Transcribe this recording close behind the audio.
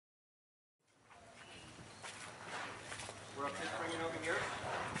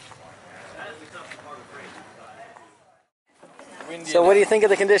So what do you think of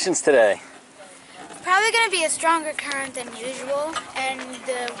the conditions today? Probably going to be a stronger current than usual, and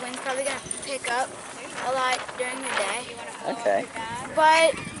the wind's probably going to pick up a lot during the day. Okay.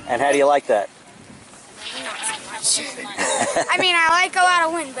 But And how do you like that? not so much. I mean, I like a lot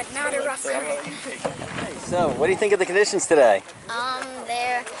of wind, but not a rough current. So what do you think of the conditions today?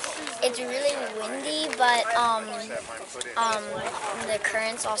 It's really windy, but the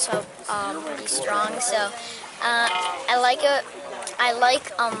current's also pretty strong. So I like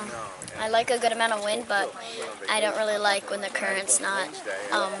a good amount of wind, but I don't really like when the current's not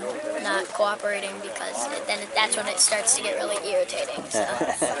cooperating, because that's when it starts to get really irritating. So.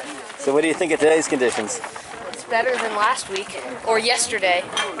 So what do you think of today's conditions? It's better than last week, or yesterday.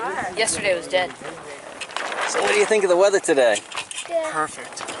 Yesterday was dead. So what do you think of the weather today? Good.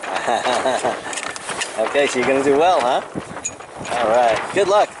 Perfect. Okay, so you're going to do well, huh? All right. Good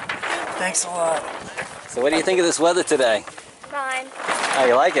luck. Thanks a lot. So what do you think of this weather today? Fine. Oh,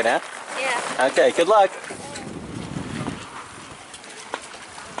 you like it, huh? Yeah. Okay, good luck.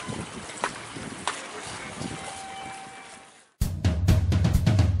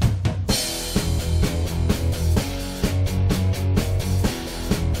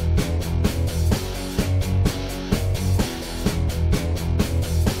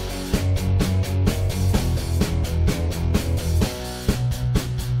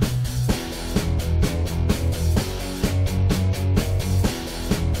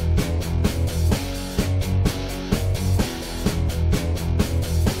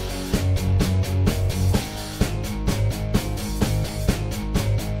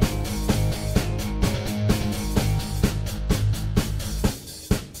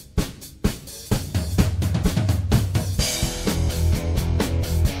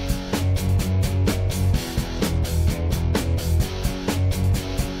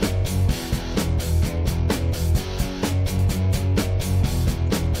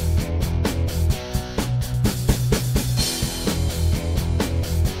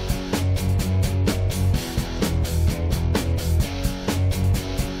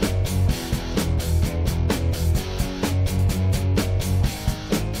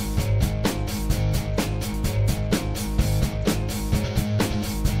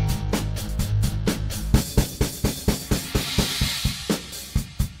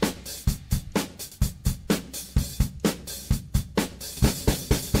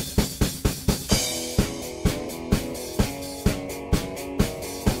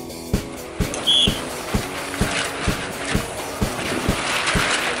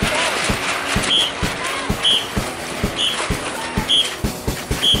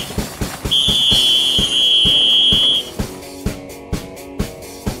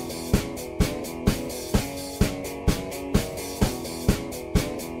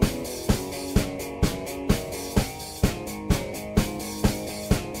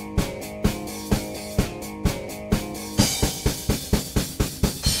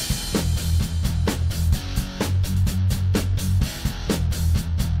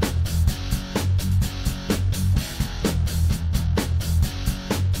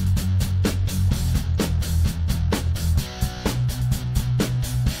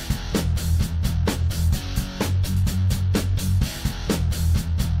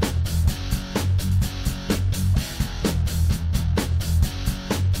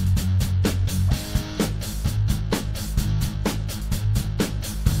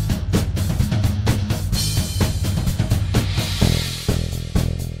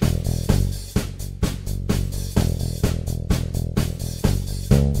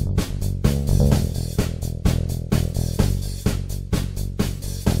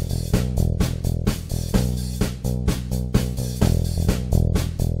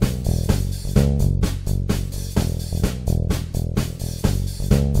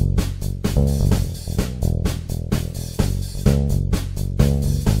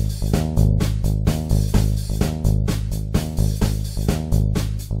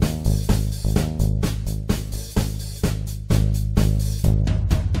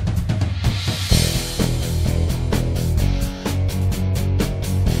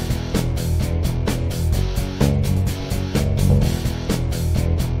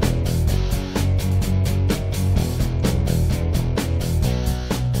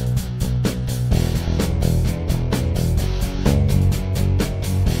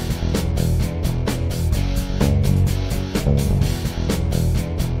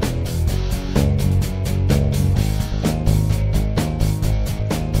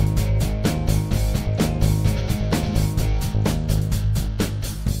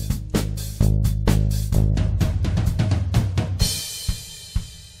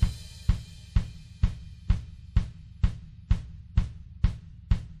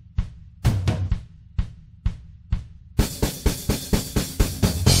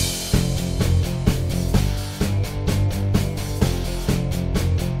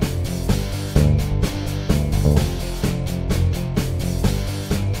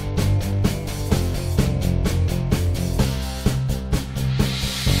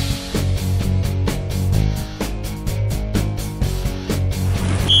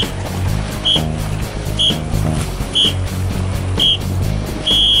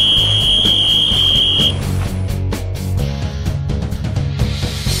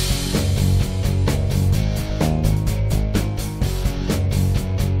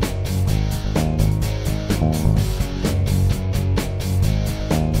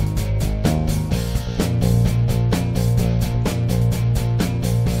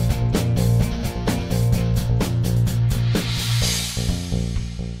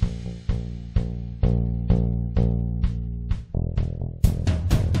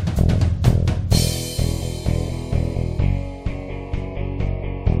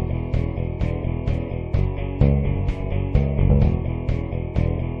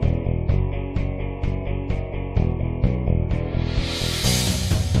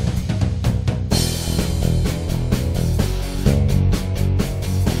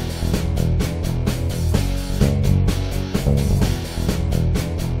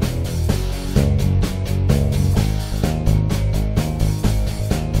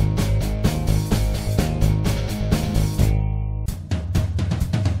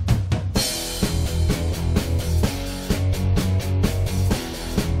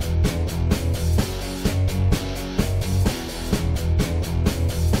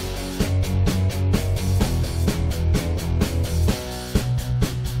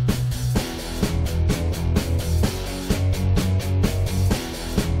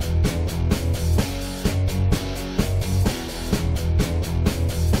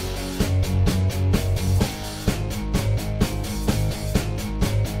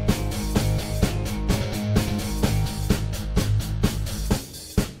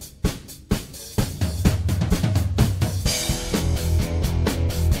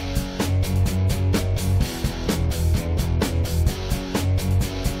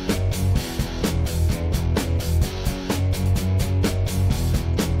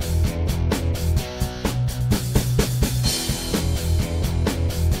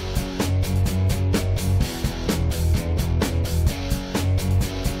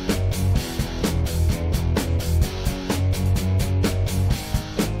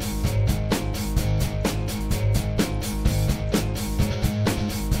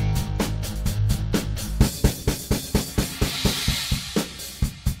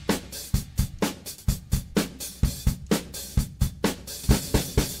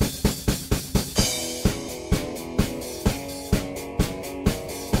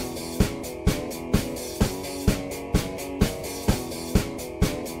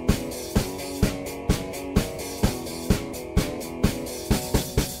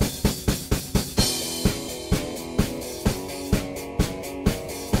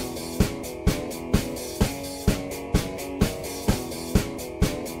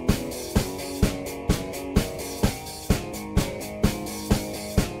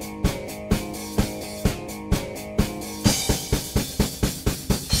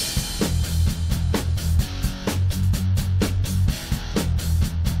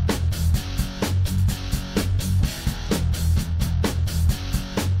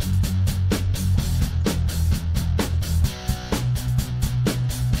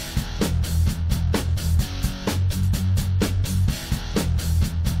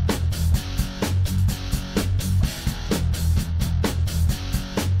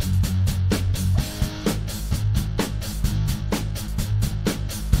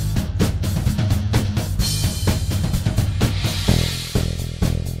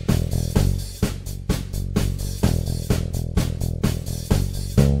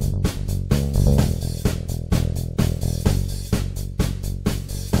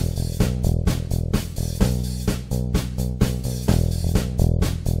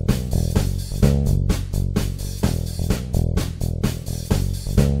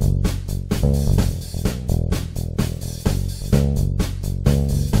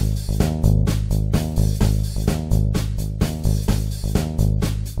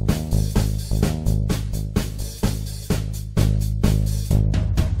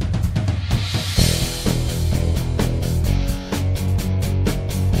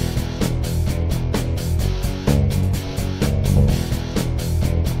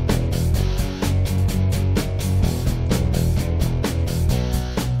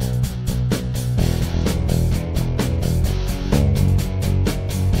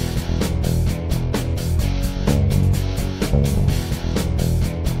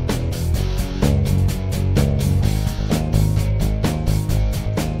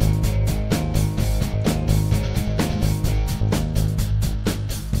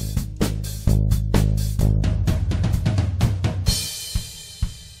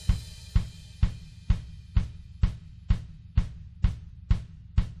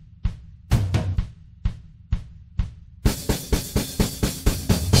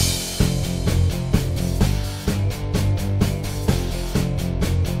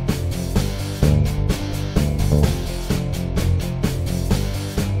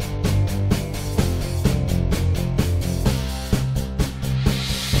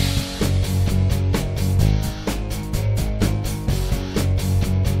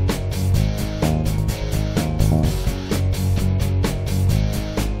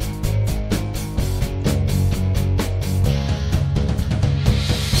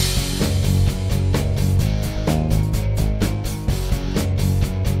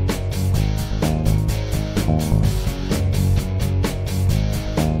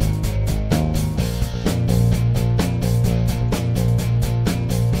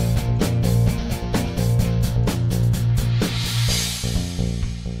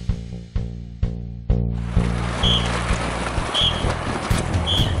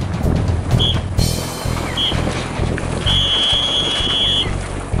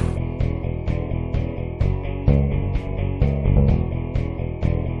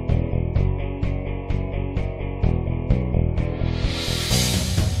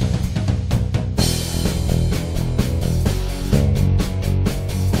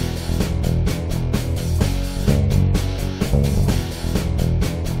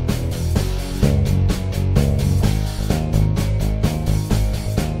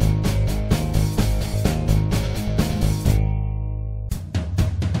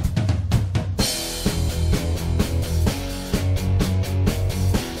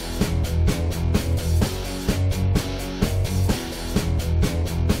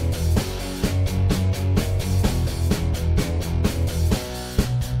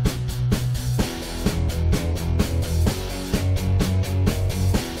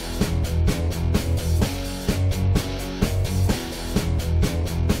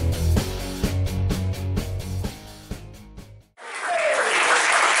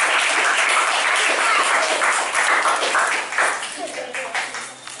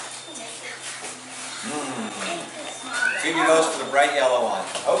 Phoebe goes for the bright yellow one.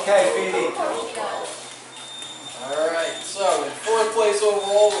 Okay, Phoebe. Alright, so in fourth place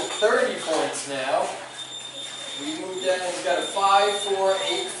overall with 30 points now. We moved down, we've got a 5, 4,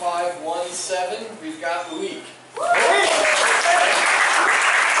 8, 5, 1, 7. We've got Luik.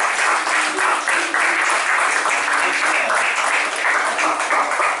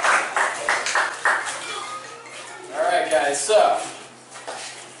 Alright guys, so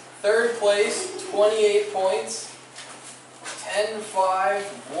third place, 28 points. 10, 5,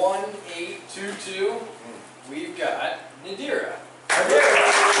 1, 8, 2, 2. We've got Nadira.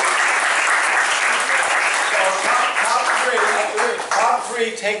 Top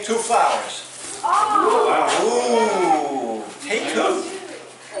three, take 2 flowers. Ooh, take 2.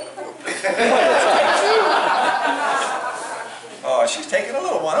 Oh, she's taking a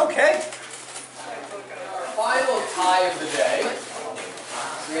little one, okay. Our final tie of the day.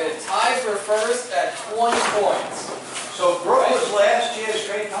 So we had a tie for first at 20 points. So Brooke was last year's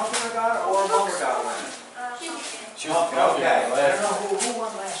Great Humping Regatta or Mum Regatta winner? She was Okay, I don't know who won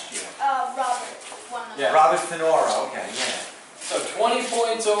last year. Robert won. Yeah. Robert Finora, okay, yeah. So 20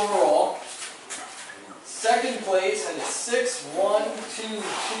 points overall. Second place, and it's 6, 1, 2,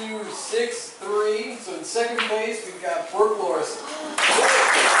 2, 6, 3. So in second place, we've got Brooke Lorson.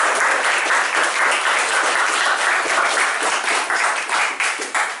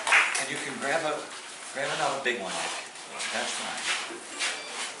 And you can grab another big one, Nick. That's fine.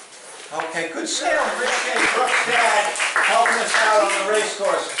 Okay, good sailing. Appreciate Brooke's dad helping us out on the race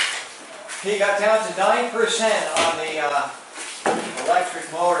course. He got down to 9% on the electric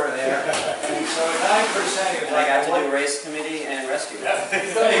motor there. And so 9% he was I like, got to do race committee and rescue. So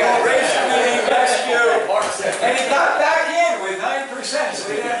he got race committee, rescue, and he got back in with 9%, so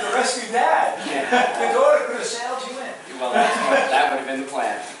he didn't have to rescue dad. The daughter could have sailed you in. Well, that would have been the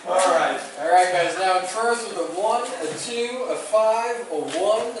plan. All right. Alright guys, now in first with a 1, a 2, a 5, a 1,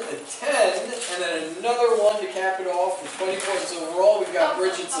 a 10, and then another 1 to cap it off with 20 points overall. We've got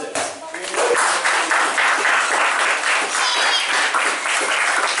Bridget 6.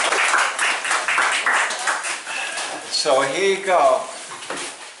 So here you go.